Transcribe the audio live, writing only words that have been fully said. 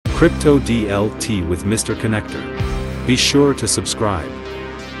Crypto DLT with Mr. Connector. Be sure to subscribe.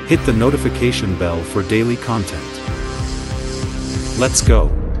 Hit the notification bell for daily content. Let's go.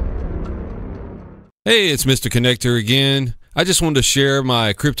 Hey, it's Mr. Connector again. I just wanted to share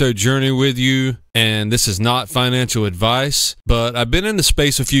my crypto journey with you, and this is not financial advice, but I've been in the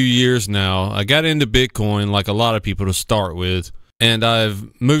space a few years now. I got into Bitcoin like a lot of people to start with, and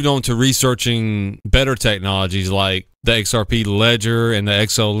I've moved on to researching better technologies like the XRP Ledger and the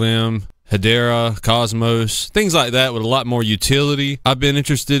XLM, Hedera, Cosmos, things like that with a lot more utility I've been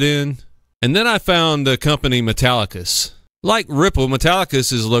interested in. And then I found the company Metallicus. Like Ripple,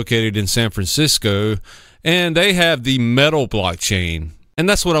 Metallicus is located in San Francisco, and they have the Metal blockchain. And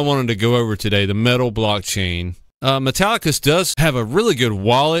that's what I wanted to go over today, the Metal blockchain. Metallicus does have a really good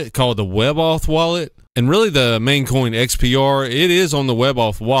wallet called the WebAuth wallet. And really the main coin XPR, it is on the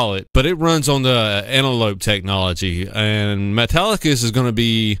WebAuth wallet, but it runs on the Antelope technology. And Metallicus is going to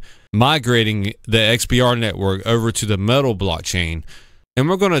be migrating the XPR network over to the Metal blockchain. And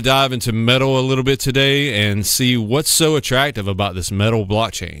we're going to dive into Metal a little bit today and see what's so attractive about this Metal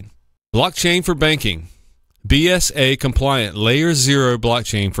blockchain. Blockchain for banking. BSA compliant layer 0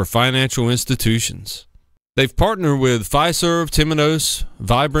 blockchain for financial institutions. They've partnered with Fiserv, Temenos,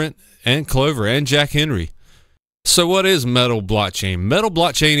 Vibrant, and Clover, and Jack Henry. So what is Metal blockchain? Metal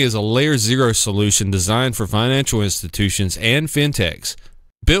blockchain is a layer 0 solution designed for financial institutions and fintechs.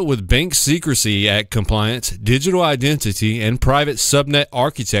 Built with Bank Secrecy Act compliance, digital identity, and private subnet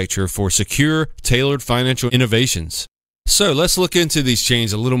architecture for secure, tailored financial innovations. So let's look into these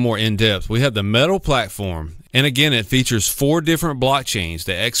chains a little more in depth. We have the Metal platform, and again it features 4 different blockchains: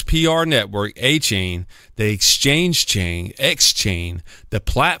 the XPR network, A chain, the exchange chain, X chain, the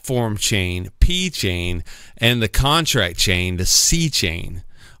platform chain, P chain, and the contract chain, the C chain.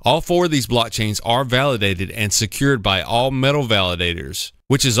 All 4 of these blockchains are validated and secured by all Metal validators,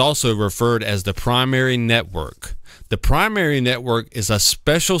 which is also referred as the primary network. The primary network is a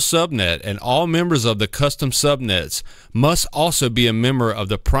special subnet, and all members of the custom subnets must also be a member of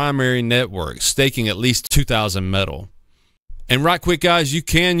the primary network, staking at least 2,000 Metal. And right quick guys, you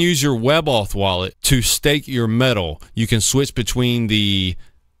can use your WebAuth wallet to stake your Metal. You can switch between the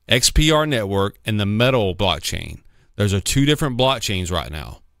XPR network and the Metal blockchain. Those are 2 different blockchains right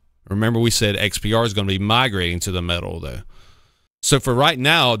now. Remember, we said XPR is going to be migrating to the Metal though. So for right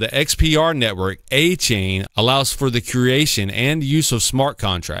now, the XPR network, A chain, allows for the creation and use of smart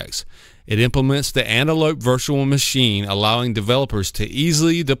contracts. It implements the Antelope virtual machine, allowing developers to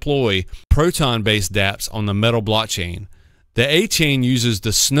easily deploy Proton-based dApps on the Metal blockchain. The A chain uses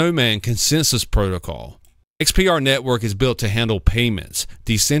the Snowman consensus protocol. XPR network is built to handle payments,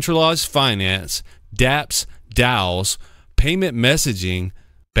 decentralized finance, dApps, DAOs, payment messaging,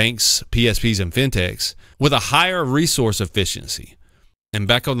 banks, PSPs, and fintechs, with a higher resource efficiency. And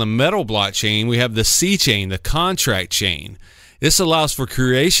back on the Metal blockchain, we have the C chain, the contract chain. This allows for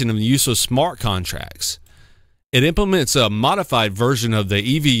creation and use of smart contracts. It implements a modified version of the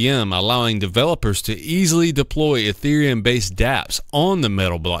EVM, allowing developers to easily deploy Ethereum-based dApps on the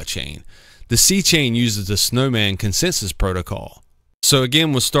Metal blockchain. The C chain uses the Snowman consensus protocol. So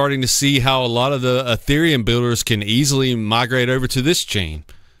again, we're starting to see how a lot of the Ethereum builders can easily migrate over to this chain.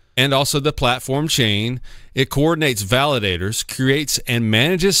 And also the platform chain. It coordinates validators, creates and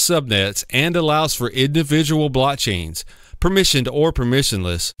manages subnets, and allows for individual blockchains, permissioned or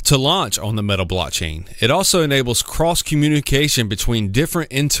permissionless, to launch on the Metal blockchain. It also enables cross-communication between different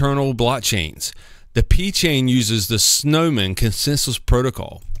internal blockchains. The P chain uses the Snowman consensus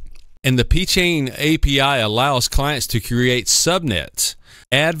protocol. And the P chain API allows clients to create subnets,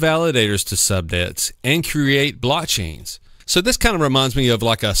 add validators to subnets, and create blockchains. So this kind of reminds me of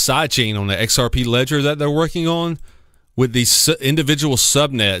like a sidechain on the XRP Ledger that they're working on. With these individual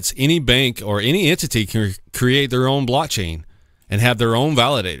subnets, any bank or any entity can create their own blockchain and have their own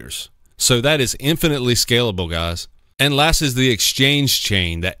validators. So that is infinitely scalable, guys. And last is the exchange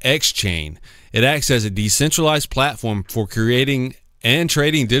chain, the X chain. It acts as a decentralized platform for creating and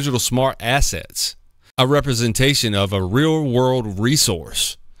trading digital smart assets, a representation of a real-world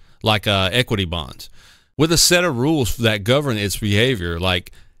resource like equity bonds, with a set of rules that govern its behavior,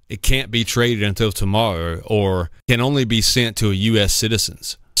 like it can't be traded until tomorrow or can only be sent to U.S.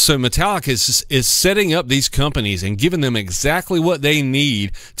 citizens. So Metallicus is setting up these companies and giving them exactly what they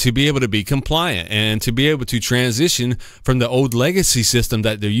need to be able to be compliant and to be able to transition from the old legacy system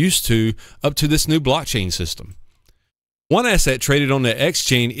that they're used to up to this new blockchain system. One asset traded on the X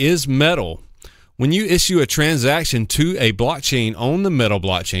chain is Metal. When you issue a transaction to a blockchain on the Metal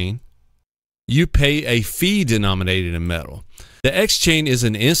blockchain, you pay a fee denominated in Metal. The X chain is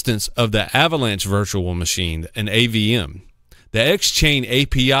an instance of the Avalanche virtual machine, an AVM. The XChain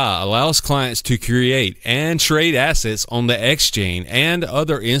API allows clients to create and trade assets on the XChain and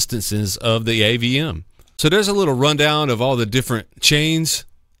other instances of the AVM. So there's a little rundown of all the different chains.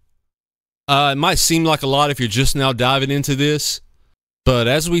 It might seem like a lot if you're just now diving into this, but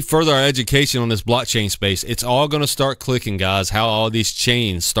as we further our education on this blockchain space, it's all going to start clicking, guys, how all these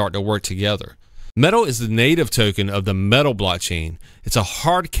chains start to work together. Metal is the native token of the Metal blockchain. It's a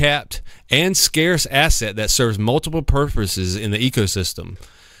hard-capped and scarce asset that serves multiple purposes in the ecosystem.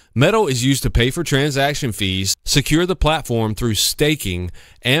 Metal is used to pay for transaction fees, secure the platform through staking,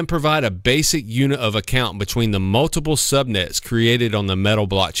 and provide a basic unit of account between the multiple subnets created on the Metal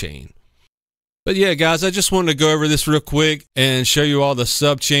blockchain. But yeah, guys, I just wanted to go over this real quick and show you all the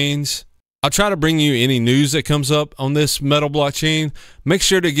subchains. I'll try to bring you any news that comes up on this Metal blockchain. Make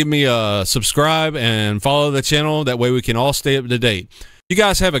sure to give me a subscribe and follow the channel. That way we can all stay up to date. You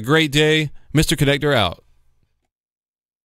guys have a great day. Mr. Connector out.